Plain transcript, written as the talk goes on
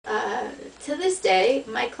to this day,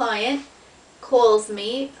 my client calls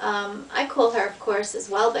me. I call her, of course, as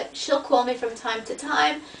well, but she'll call me from time to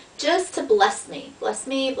time just to bless me, bless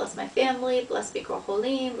my family, bless Bikor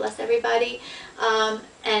Cholim, bless everybody,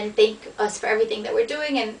 and thank us for everything that we're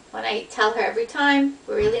doing. And when I tell her every time,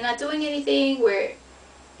 we're really not doing anything,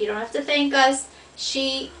 you don't have to thank us,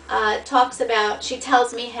 she she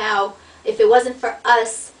tells me how if it wasn't for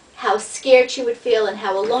us, how scared she would feel and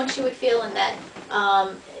how alone she would feel, and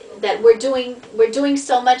that we're doing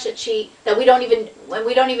so much that we don't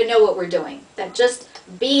even know what we're doing. That just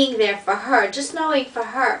being there for her, just knowing for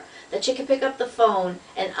her that she can pick up the phone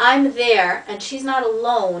and I'm there and she's not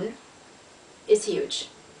alone is huge.